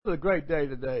It's a great day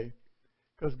today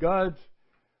because God's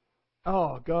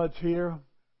here.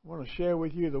 I want to share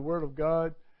with you the Word of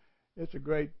God. It's a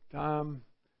great time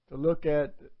to look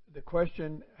at the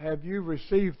question, have you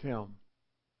received Him?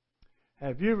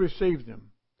 Have you received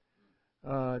Him?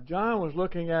 John was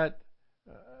looking at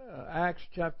Acts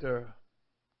chapter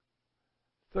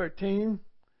 13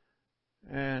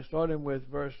 and starting with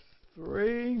verse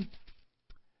 3,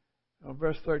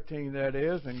 verse 13 that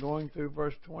is, and going through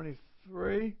verse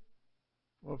 23,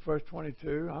 verse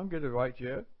 22. I don't get it right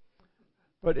yet.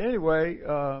 But anyway,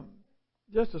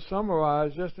 just to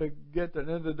summarize, just to get an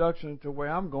introduction to where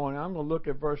I'm going to look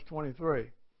at verse 23.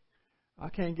 I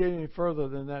can't get any further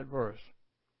than that verse.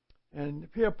 And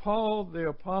here Paul the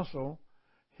apostle,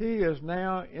 he is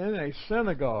now in a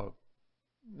synagogue.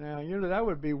 Now, that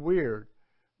would be weird,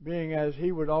 being as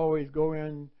he would always go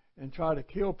in and try to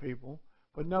kill people.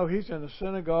 But no, he's in a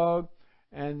synagogue,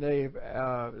 and they've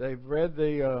read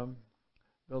the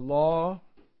law,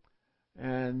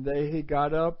 and he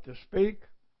got up to speak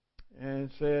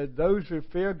and said, "Those who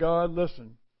fear God,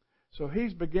 listen." So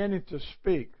he's beginning to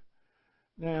speak.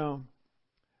 Now,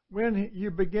 when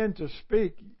you begin to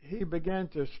speak, he began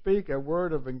to speak a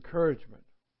word of encouragement.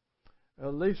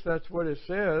 At least that's what it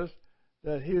says,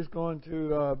 that he's going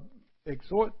to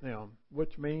exhort them,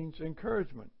 which means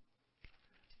encouragement.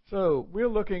 So we're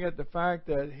looking at the fact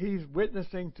that he's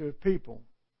witnessing to people.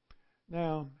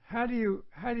 Now, how do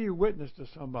you witness to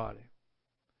somebody?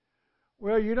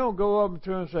 Well, you don't go up to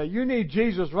them and say, "You need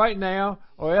Jesus right now,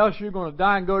 or else you're going to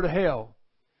die and go to hell."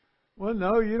 Well,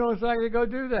 no, you don't exactly go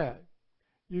do that.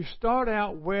 You start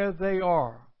out where they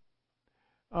are.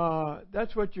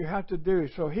 That's what you have to do.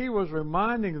 So he was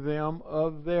reminding them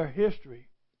of their history,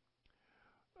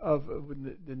 of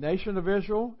the nation of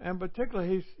Israel, and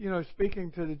particularly he's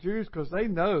speaking to the Jews because they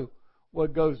know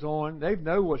what goes on. They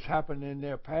know what's happened in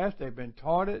their past. They've been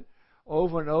taught it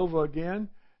over and over again.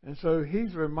 And so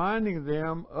he's reminding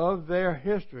them of their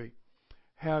history,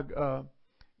 how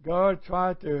God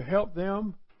tried to help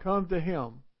them come to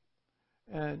Him.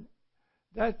 And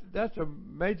that's a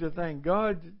major thing.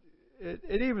 God,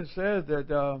 it even says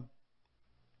that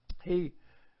He,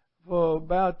 for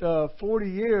about 40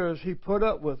 years, He put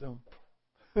up with them.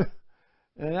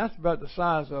 And that's about the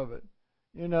size of it.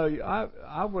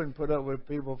 I wouldn't put up with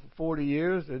people for 40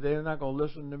 years if they're not going to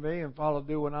listen to me and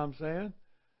do what I'm saying.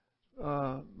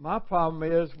 My problem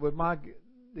is with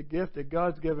the gift that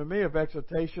God's given me of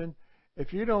exhortation.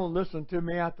 If you don't listen to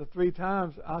me after 3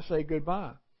 times, I say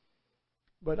goodbye.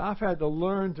 But I've had to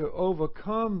learn to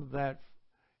overcome that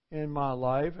in my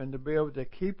life and to be able to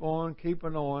keep on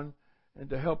keeping on and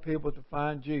to help people to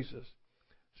find Jesus.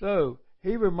 So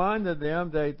he reminded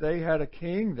them that they had a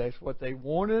king. That's what they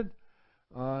wanted.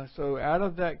 So out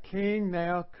of that king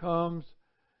now comes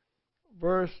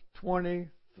verse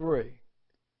 23.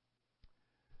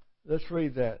 Let's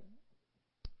read that.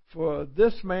 For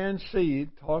this man's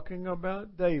seed, talking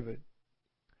about David,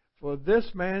 for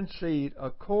this man's seed,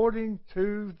 according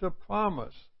to the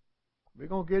promise, we're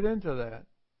going to get into that,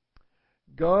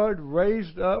 God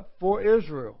raised up for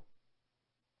Israel.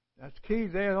 That's key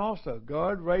there also.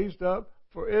 God raised up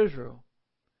for Israel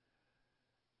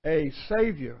a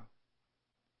Savior,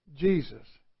 Jesus.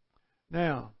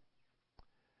 Now,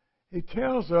 he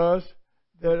tells us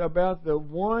that about the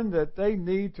one that they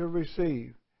need to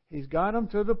receive. He's got them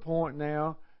to the point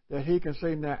now that he can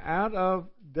say, now out of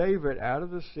David, out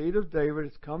of the seed of David,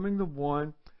 is coming the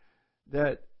one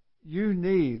that you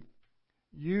need.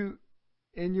 You,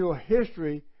 in your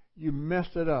history, you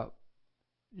messed it up.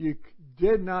 You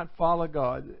did not follow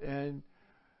God. And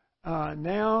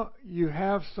now you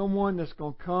have someone that's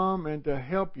going to come and to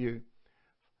help you.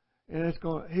 And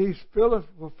he's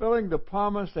fulfilling the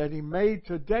promise that he made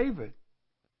to David,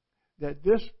 that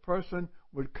this person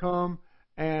would come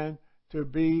and to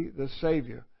be the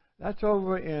Savior. That's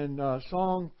over in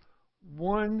Song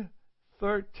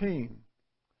 113.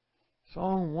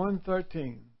 Song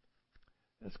 113.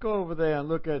 Let's go over there and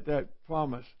look at that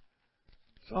promise.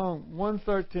 Song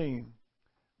 113,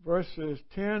 verses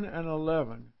 10 and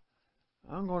 11.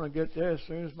 I'm going to get there as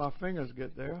soon as my fingers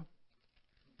get there.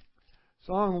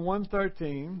 Song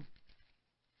 113.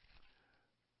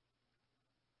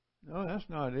 No, that's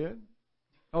not it.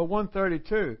 Oh,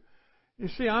 132. You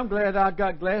see, I'm glad I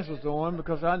got glasses on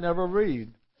because I never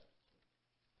read.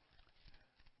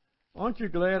 Aren't you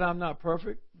glad I'm not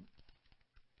perfect?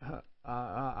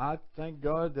 I thank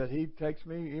God that He takes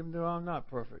me even though I'm not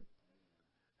perfect.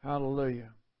 Hallelujah.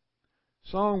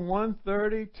 Psalm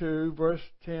 132, verse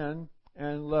 10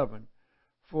 and 11.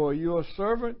 For your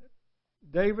servant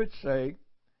David's sake,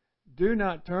 do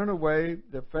not turn away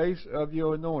the face of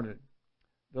your anointed.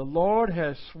 the Lord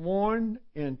has sworn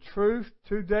in truth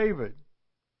to David.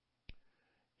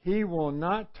 He will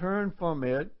not turn from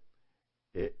it.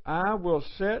 I will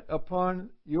set upon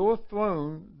your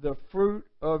throne the fruit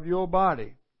of your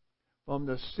body, from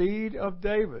the seed of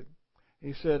David.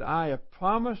 He said, I have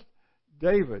promised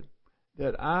David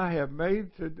that I have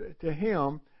made to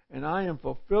him, and I am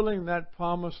fulfilling that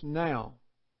promise now.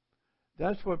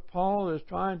 That's what Paul is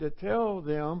trying to tell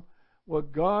them.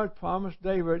 What God promised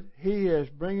David, he is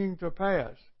bringing to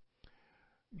pass.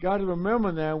 Got to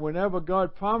remember now, whenever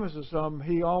God promises something,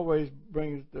 he always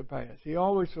brings it to pass. He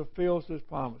always fulfills his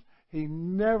promise. He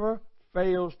never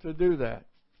fails to do that.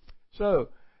 So,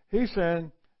 he's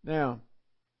saying, now,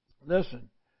 listen,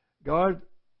 God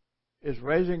is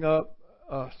raising up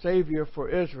a Savior for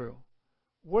Israel.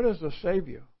 What is a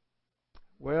Savior?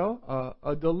 Well,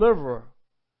 a deliverer,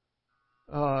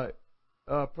 a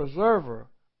preserver,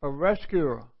 a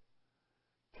rescuer.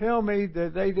 Tell me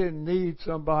that they didn't need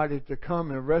somebody to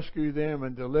come and rescue them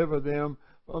and deliver them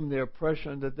from the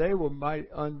oppression that they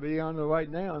might be under right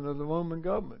now under the Roman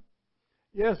government.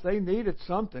 Yes, they needed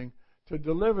something to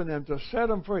deliver them, to set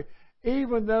them free.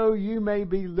 Even though you may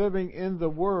be living in the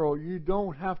world, you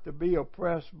don't have to be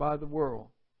oppressed by the world.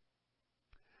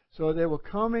 So they were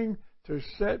coming to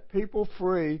set people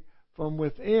free from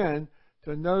within,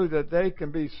 to know that they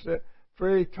can be set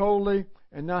free totally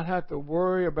and not have to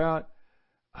worry about,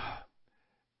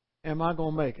 am I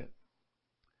going to make it?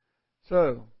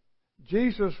 So,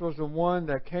 Jesus was the one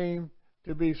that came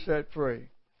to be set free,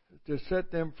 to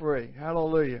set them free.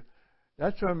 Hallelujah.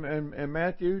 That's in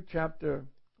Matthew chapter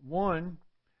 1,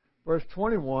 verse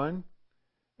 21.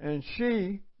 And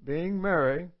she, being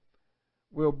Mary,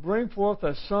 will bring forth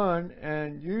a son,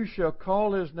 and you shall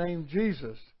call his name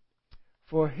Jesus,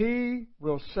 for he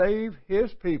will save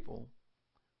his people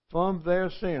from their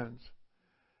sins.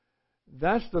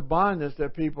 That's the bondage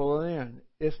that people are in.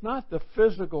 It's not the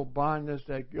physical bondage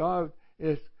that God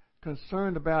is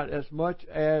concerned about as much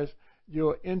as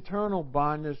your internal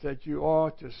bondage that you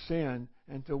are to sin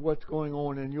and to what's going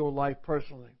on in your life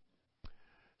personally.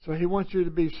 So he wants you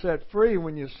to be set free.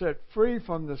 When you're set free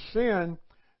from the sin,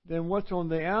 then what's on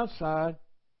the outside?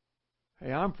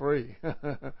 Hey, I'm free.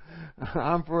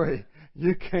 I'm free.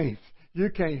 You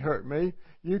can't hurt me.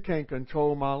 You can't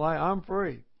control my life. I'm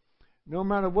free. No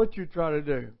matter what you try to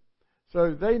do.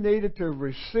 So they needed to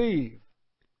receive.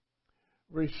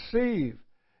 Receive.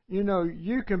 You know,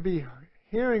 you can be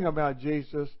hearing about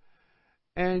Jesus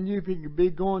and you can be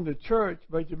going to church,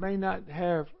 but you may not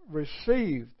have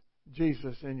received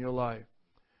Jesus in your life.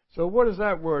 So what does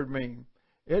that word mean?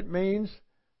 It means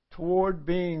toward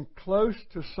being close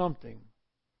to something.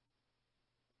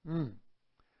 In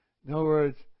other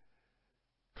words,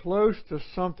 close to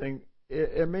something.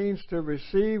 It means to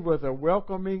receive with a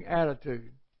welcoming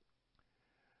attitude.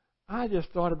 I just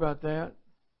thought about that.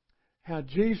 How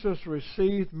Jesus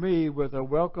received me with a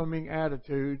welcoming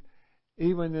attitude,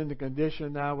 even in the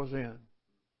condition I was in.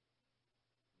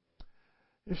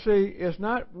 You see, it's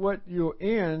not what you're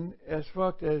in as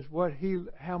much as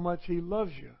how much He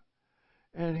loves you.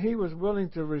 And He was willing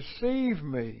to receive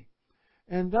me.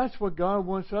 And that's what God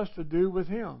wants us to do with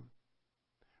Him.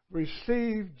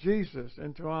 Receive Jesus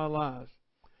into our lives.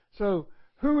 So,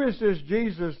 who is this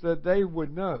Jesus that they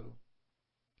would know?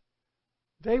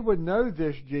 They would know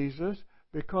this Jesus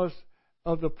because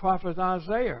of the prophet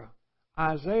Isaiah.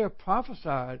 Isaiah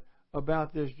prophesied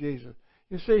about this Jesus.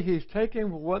 You see, he's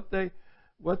taking what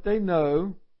they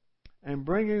know and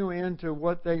bringing them into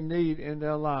what they need in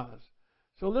their lives.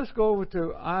 So let's go over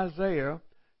to Isaiah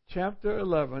chapter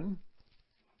 11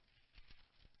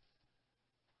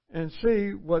 and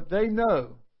see what they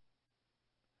know.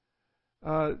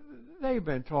 They've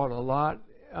been taught a lot.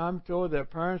 I'm told their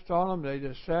parents taught them. They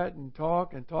just sat and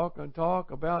talk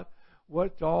about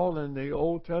what's all in the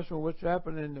Old Testament, what's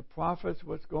happening in the prophets,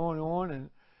 what's going on. And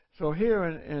so here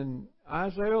in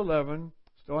Isaiah 11,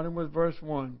 starting with verse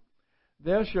 1,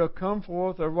 there shall come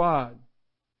forth a rod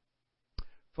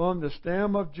from the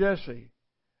stem of Jesse,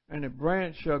 and a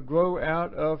branch shall grow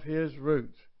out of his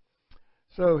roots.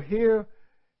 So here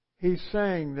he's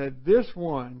saying that this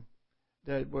one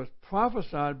that was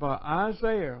prophesied by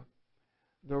Isaiah,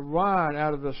 the rod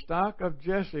out of the stock of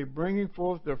Jesse, bringing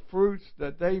forth the fruits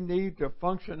that they need to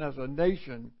function as a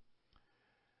nation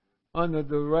under the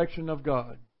direction of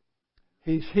God.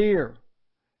 He's here.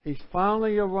 He's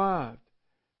finally arrived.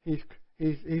 He's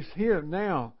here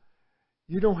now.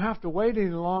 You don't have to wait any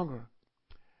longer.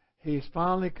 He's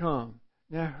finally come.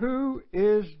 Now, who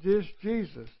is this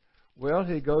Jesus? Well,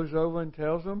 he goes over and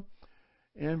tells them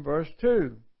in verse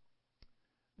 2.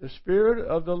 The Spirit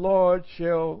of the Lord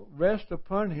shall rest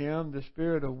upon him, the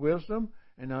Spirit of wisdom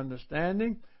and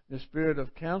understanding, the spirit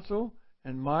of counsel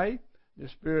and might, the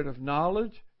spirit of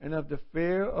knowledge and of the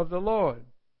fear of the Lord.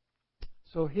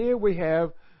 So here we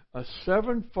have a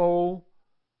sevenfold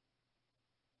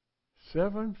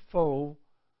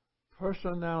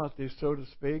personality, so to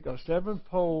speak, a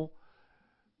sevenfold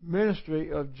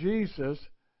ministry of Jesus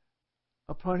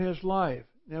upon his life.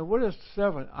 Now, what is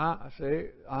seven?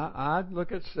 I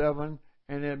look at seven,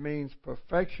 and it means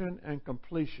perfection and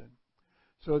completion.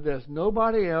 So there's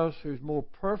nobody else who's more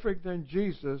perfect than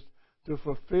Jesus to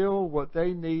fulfill what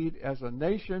they need as a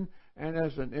nation and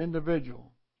as an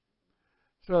individual.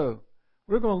 So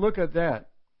we're going to look at that,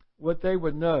 what they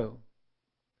would know.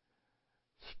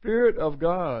 Spirit of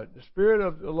God, the Spirit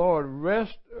of the Lord,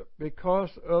 rest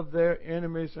because of their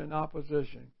enemies and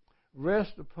opposition.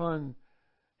 Rest upon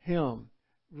Him.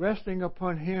 Resting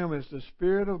upon Him is the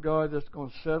Spirit of God that's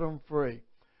going to set them free.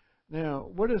 Now,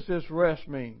 what does this rest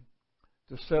mean?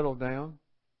 To settle down?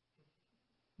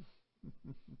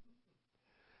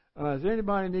 Does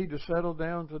anybody need to settle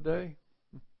down today?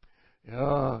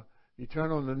 Yeah, you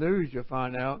turn on the news, you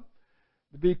find out.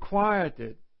 To be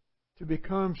quieted, to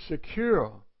become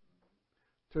secure,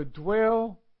 to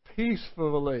dwell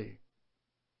peacefully.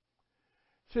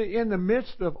 See, in the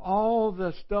midst of all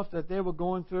the stuff that they were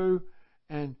going through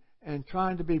and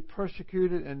trying to be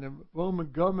persecuted and the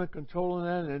Roman government controlling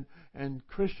that and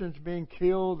Christians being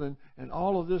killed and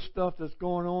all of this stuff that's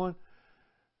going on,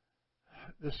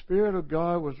 the Spirit of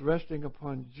God was resting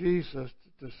upon Jesus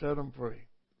to set them free.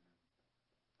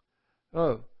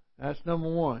 Oh, that's number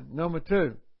one. Number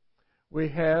two, we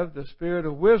have the Spirit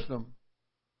of wisdom.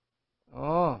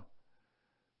 What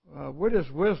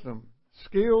is wisdom?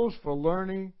 Skills for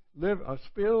learning,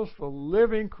 skills for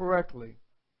living correctly.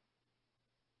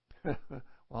 Well,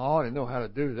 I already know how to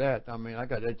do that. I mean, I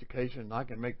got education and I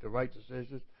can make the right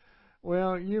decisions.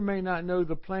 Well, you may not know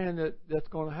the plan that's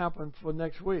going to happen for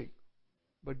next week,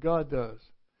 but God does.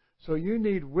 So you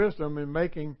need wisdom in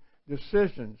making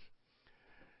decisions.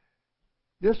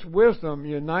 This wisdom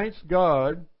unites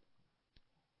God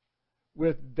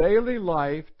with daily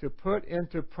life to put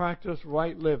into practice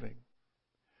right living.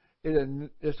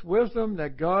 It's wisdom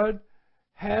that God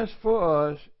has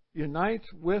for us unites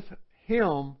with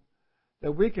Him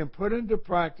that we can put into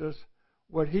practice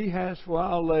what He has for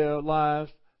our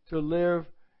lives to live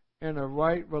in a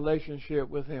right relationship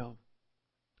with Him.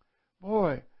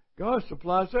 Boy, God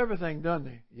supplies everything, doesn't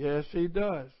He? Yes, He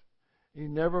does. He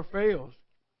never fails.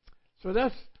 So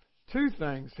that's two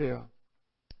things here.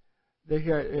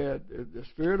 The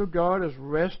Spirit of God is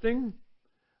resting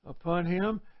upon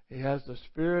Him. He has the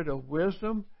Spirit of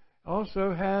wisdom.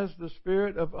 Also has the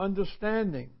Spirit of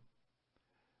understanding.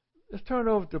 Let's turn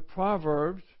over to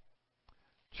Proverbs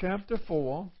chapter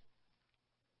 4.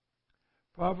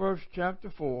 Proverbs chapter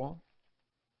 4,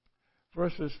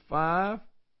 verses 5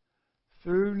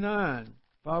 through 9.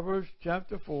 Proverbs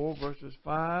chapter 4, verses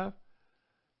 5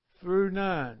 through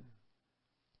 9.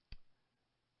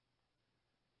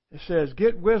 It says,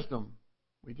 get wisdom.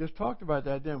 We just talked about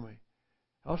that, didn't we?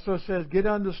 Also says, get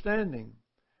understanding.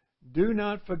 Do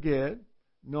not forget,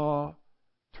 nor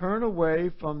turn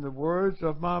away from the words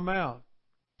of my mouth.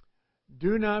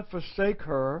 Do not forsake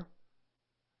her.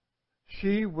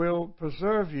 She will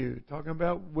preserve you. Talking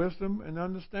about wisdom and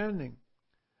understanding.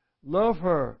 Love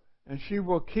her, and she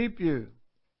will keep you.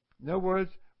 In other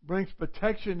words, brings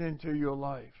protection into your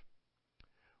life.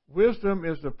 Wisdom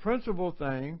is the principal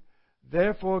thing.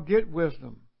 Therefore, get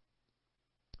wisdom.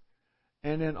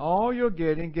 And in all you're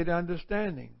getting, get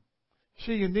understanding.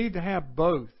 See, you need to have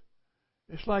both.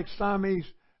 It's like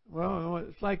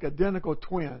it's like identical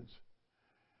twins.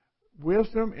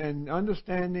 Wisdom and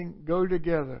understanding go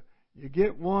together. You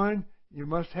get one, you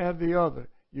must have the other.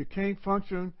 You can't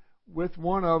function with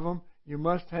one of them. You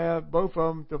must have both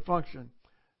of them to function,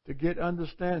 to get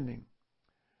understanding.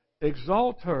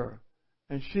 Exalt her,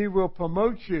 and she will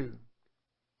promote you.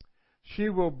 She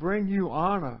will bring you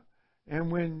honor,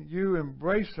 and when you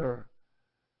embrace her,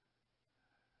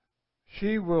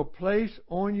 she will place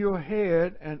on your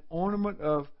head an ornament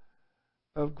of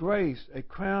grace, a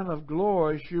crown of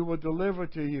glory she will deliver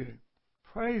to you.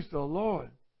 Praise the Lord.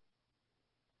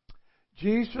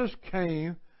 Jesus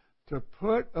came to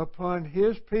put upon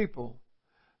His people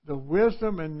the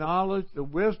wisdom and knowledge, the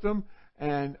wisdom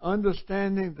and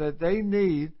understanding that they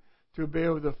need to be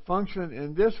able to function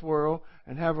in this world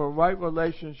and have a right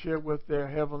relationship with their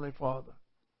Heavenly Father.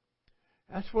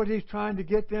 That's what He's trying to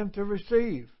get them to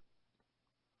receive.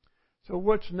 So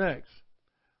what's next?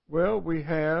 Well, we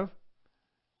have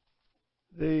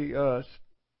the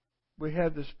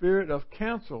spirit of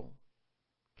counsel.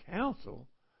 Counsel?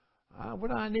 What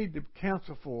do I need to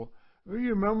counsel for? Do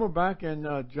you remember back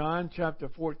in John chapter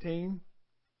 14?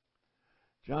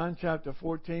 John chapter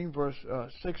 14, verse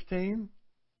 16.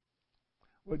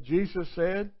 What Jesus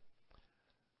said?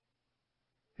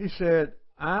 He said,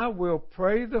 I will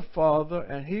pray the Father,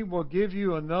 and He will give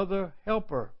you another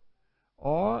helper.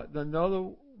 Or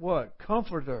another what?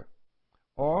 Comforter.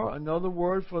 Or another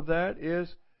word for that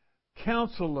is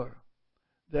Counselor,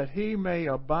 that He may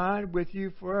abide with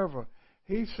you forever.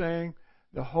 He's saying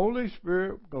the Holy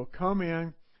Spirit will come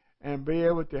in and be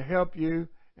able to help you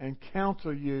and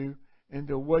counsel you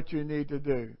into what you need to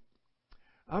do.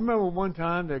 I remember one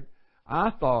time that I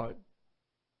thought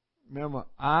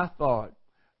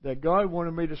that God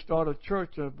wanted me to start a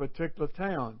church in a particular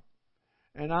town.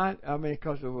 And I mean,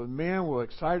 because the men were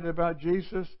excited about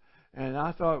Jesus, and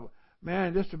I thought,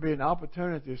 man, this would be an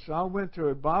opportunity. So I went to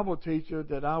a Bible teacher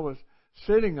that I was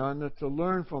sitting under to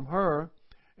learn from her,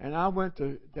 and I went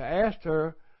to ask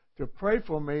her to pray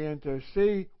for me and to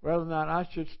see whether or not I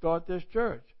should start this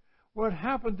church. What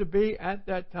happened to be at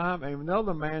that time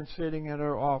another man sitting in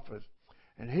her office,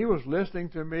 and he was listening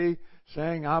to me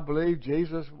saying, I believe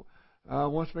Jesus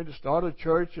wants me to start a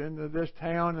church in this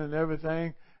town and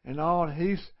everything and all. And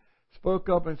he spoke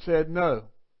up and said no.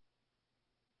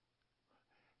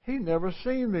 He'd never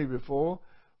seen me before,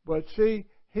 but see,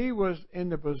 he was in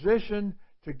the position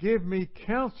to give me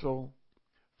counsel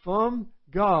from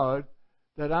God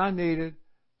that I needed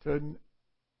to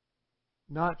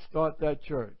not start that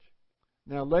church.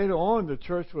 Now, later on, the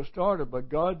church was started, but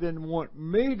God didn't want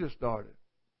me to start it.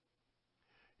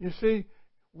 You see,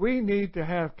 we need to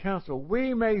have counsel.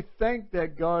 We may think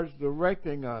that God's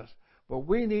directing us, but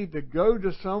we need to go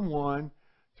to someone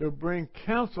to bring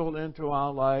counsel into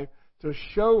our life to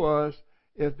show us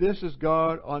if this is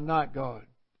God or not God.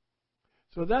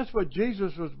 So that's what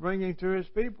Jesus was bringing to His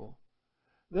people.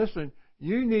 Listen,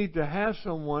 you need to have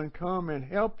someone come and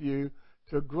help you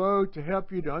to grow, to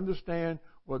help you to understand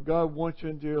what God wants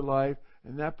into your life,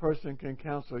 and that person can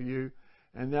counsel you,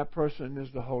 and that person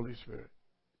is the Holy Spirit.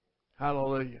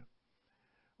 Hallelujah.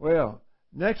 Well,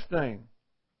 next thing,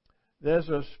 there's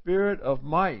a spirit of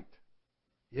might.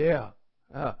 Yeah,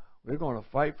 we're going to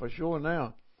fight for sure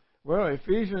now. Well,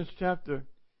 Ephesians chapter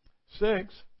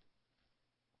 6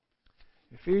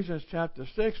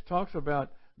 talks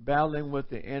about battling with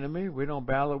the enemy. We don't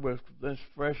battle with this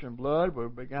flesh and blood,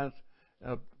 but against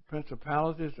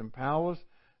principalities and powers,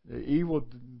 the evil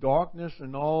darkness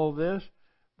and all this.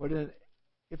 But in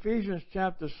Ephesians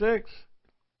chapter 6,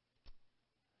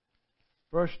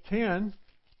 verse 10,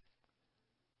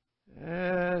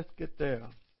 let's get there.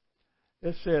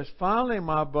 It says, finally,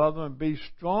 my brethren, be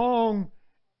strong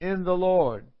in the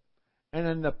Lord and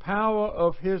in the power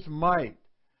of His might.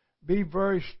 Be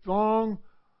very strong,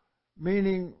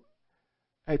 meaning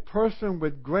a person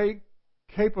with great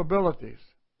capabilities.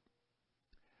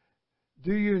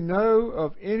 Do you know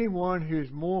of anyone who is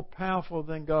more powerful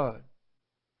than God?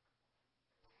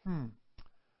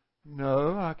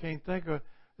 No, I can't think of.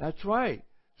 That's right.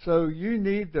 So you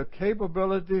need the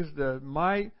capabilities, the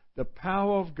might, the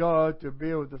power of God to be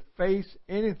able to face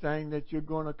anything that you're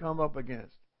going to come up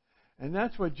against. And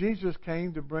that's what Jesus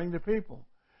came to bring to people.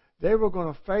 They were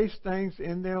going to face things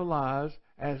in their lives,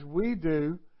 as we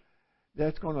do,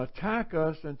 that's going to attack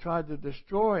us and try to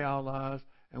destroy our lives.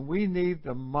 And we need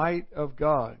the might of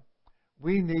God.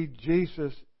 We need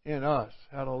Jesus in us.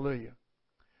 Hallelujah.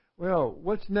 Well,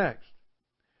 what's next?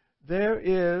 There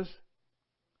is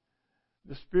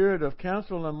the spirit of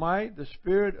counsel and might, the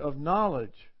spirit of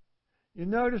knowledge. You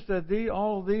notice that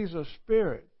all of these are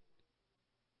spirit.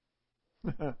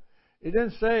 It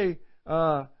didn't say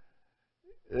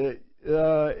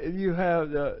you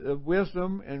have the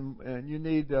wisdom and you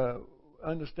need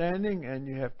understanding, and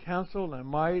you have counsel and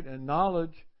might and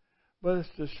knowledge, but it's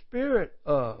the spirit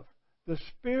of. It's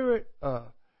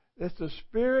the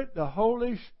Spirit, the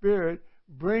Holy Spirit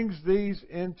brings these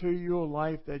into your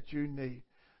life that you need.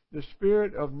 The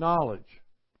spirit of knowledge.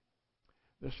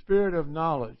 The spirit of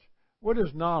knowledge. What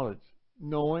is knowledge?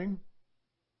 Knowing.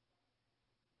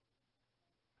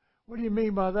 What do you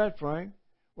mean by that, Frank?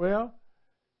 Well,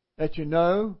 that you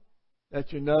know,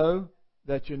 that you know,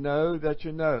 that you know, that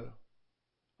you know.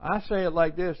 I say it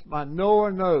like this, my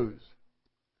knower knows.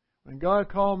 When God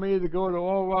called me to go to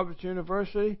Oral Roberts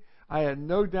University, I had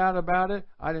no doubt about it.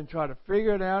 I didn't try to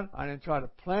figure it out. I didn't try to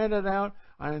plan it out.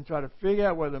 I didn't try to figure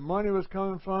out where the money was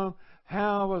coming from,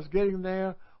 how I was getting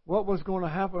there, what was going to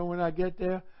happen when I get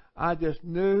there. I just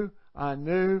knew,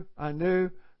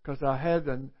 because I had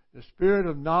the spirit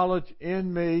of knowledge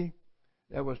in me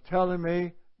that was telling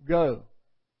me, go.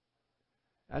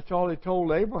 That's all He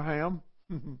told Abraham.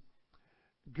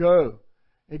 Go.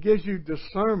 It gives you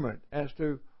discernment as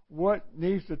to what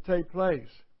needs to take place.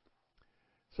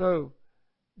 So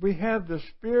we have the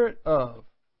spirit of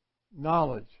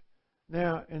knowledge.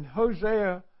 Now, in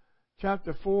Hosea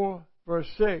chapter 4, verse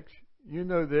 6, you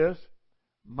know this,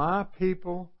 my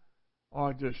people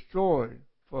are destroyed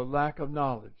for lack of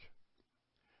knowledge.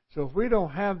 So if we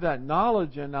don't have that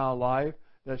knowledge in our life,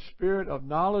 that spirit of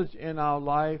knowledge in our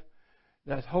life,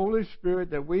 that Holy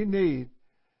Spirit that we need,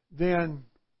 then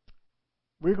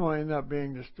we're going to end up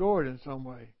being destroyed in some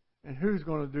way. And who's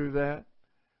going to do that?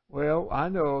 Well, I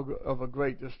know of a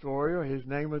great destroyer. His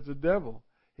name is the devil.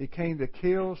 He came to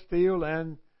kill, steal,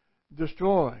 and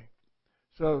destroy.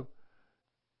 So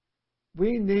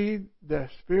we need the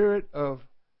spirit of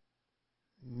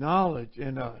knowledge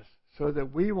in us so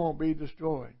that we won't be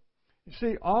destroyed. You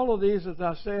see, all of these, as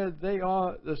I said, they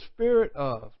are the spirit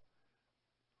of,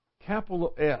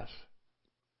 capital S.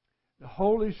 The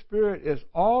Holy Spirit is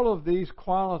all of these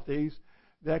qualities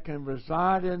that can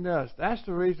reside in us. That's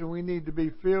the reason we need to be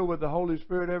filled with the Holy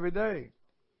Spirit every day.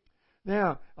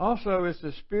 Now, also, it's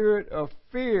the spirit of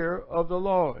fear of the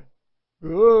Lord.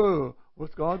 Oh,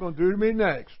 what's God going to do to me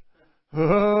next?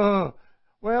 Oh.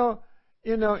 Well,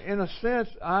 you know, in a sense,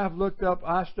 I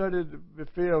studied the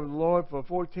fear of the Lord for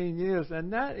 14 years,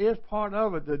 and that is part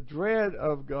of it, the dread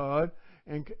of God.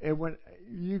 And when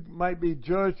you might be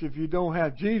judged if you don't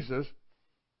have Jesus,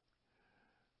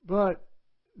 but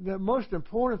the most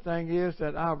important thing is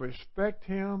that I respect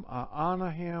Him, I honor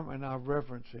Him, and I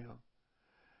reverence Him.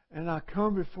 And I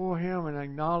come before Him and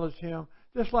acknowledge Him,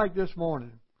 just like this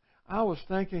morning. I was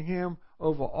thanking Him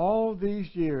over all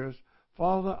these years.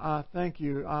 Father, I thank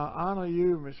you, I honor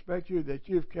you and respect you that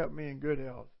you've kept me in good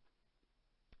health.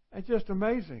 It's just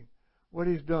amazing what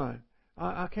He's done.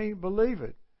 I can't believe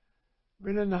it.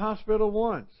 Been in the hospital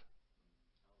once.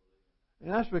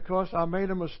 And that's because I made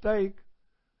a mistake.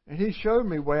 And He showed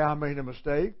me where I made a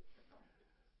mistake.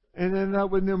 And ended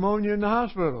up with pneumonia in the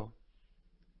hospital.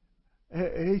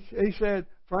 He said,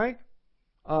 Frank,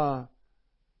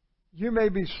 you may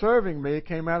be serving me. It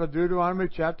came out of Deuteronomy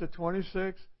chapter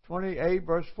 28,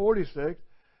 verse 46.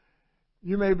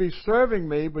 You may be serving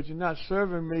me, but you're not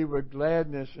serving me with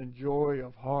gladness and joy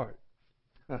of heart.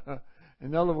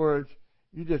 In other words,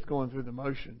 you're just going through the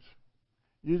motions.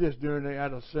 You're just doing it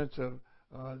out of a sense of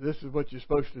this is what you're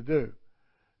supposed to do.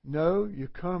 No, you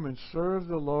come and serve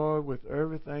the Lord with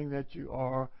everything that you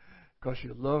are because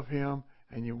you love Him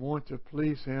and you want to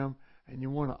please Him and you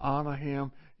want to honor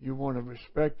Him. You want to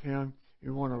respect Him.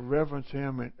 You want to reverence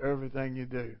Him in everything you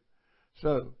do.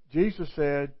 So, Jesus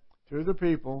said to the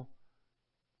people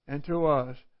and to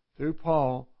us through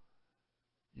Paul,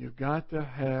 you've got to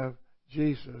have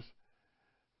Jesus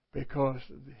because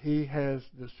He has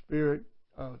the spirit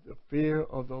of the fear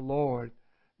of the Lord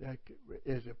that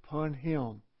is upon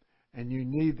Him. And you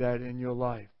need that in your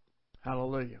life.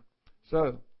 Hallelujah.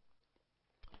 So,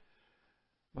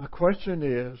 my question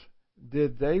is,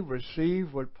 did they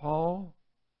receive what Paul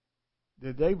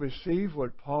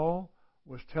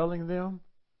was telling them?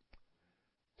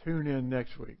 Tune in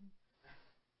next week.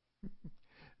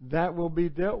 That will be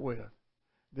dealt with.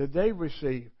 Did they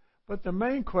receive? But the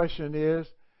main question is,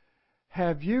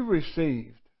 have you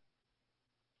received?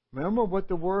 Remember what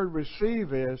the word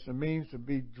receive is. It means to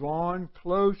be drawn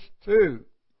close to.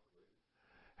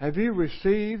 Have you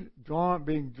received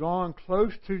being drawn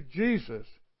close to Jesus,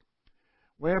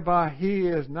 whereby He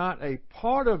is not a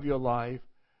part of your life,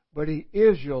 but He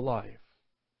is your life?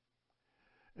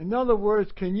 In other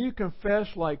words, can you confess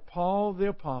like Paul the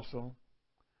Apostle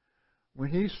when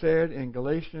he said in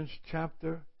Galatians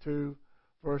chapter 2,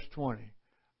 verse 20,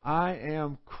 I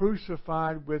am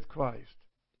crucified with Christ.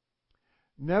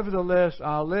 Nevertheless,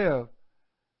 I live,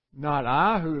 not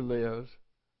I who lives,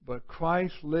 but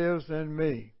Christ lives in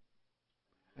me.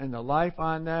 And the life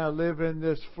I now live in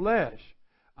this flesh,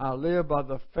 I live by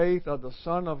the faith of the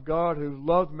Son of God who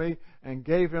loved me and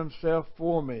gave Himself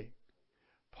for me.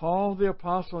 Paul the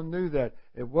Apostle knew that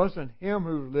it wasn't him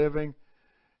who was living,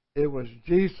 it was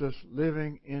Jesus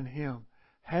living in him.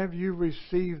 Have you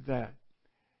received that?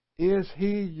 Is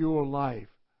He your life?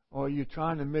 Or are you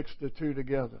trying to mix the two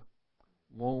together?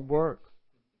 Won't work.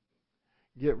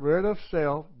 Get rid of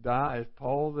self. Die, as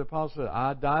Paul the Apostle said,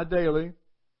 I die daily.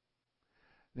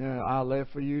 Now, I live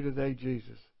for you today,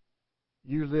 Jesus.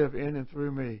 You live in and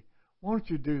through me. Why don't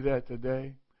you do that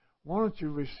today? Why don't you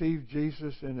receive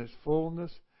Jesus in His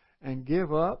fullness and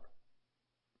give up?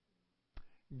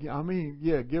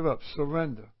 Give up.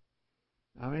 Surrender.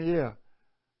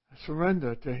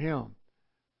 Surrender to Him.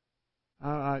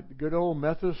 Good old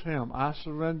Methodist hymn. I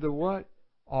surrender what?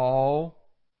 All.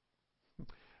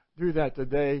 Do that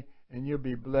today, and you'll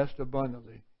be blessed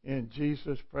abundantly. In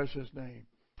Jesus' precious name.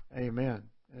 Amen.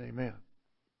 Amen.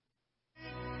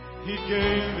 He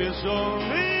gave His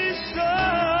only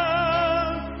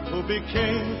Son, who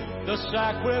became the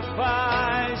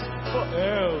sacrifice for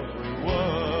everyone.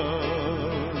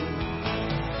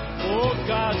 Oh,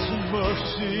 God's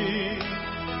mercy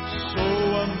so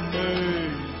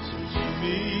amazes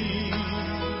me.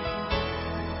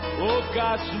 Oh,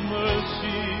 God's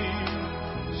mercy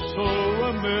so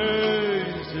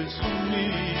amazes me.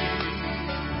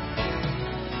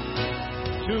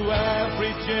 To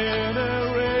every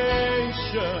generation,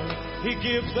 He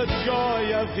gives the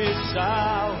joy of His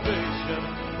salvation.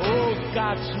 Oh,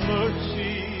 God's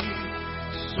mercy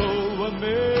so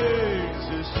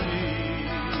amazes me.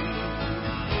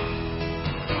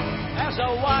 As I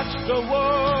watch the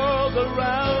world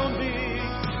around me,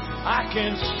 I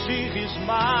can see His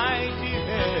mighty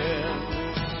hand,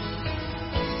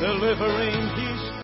 delivering,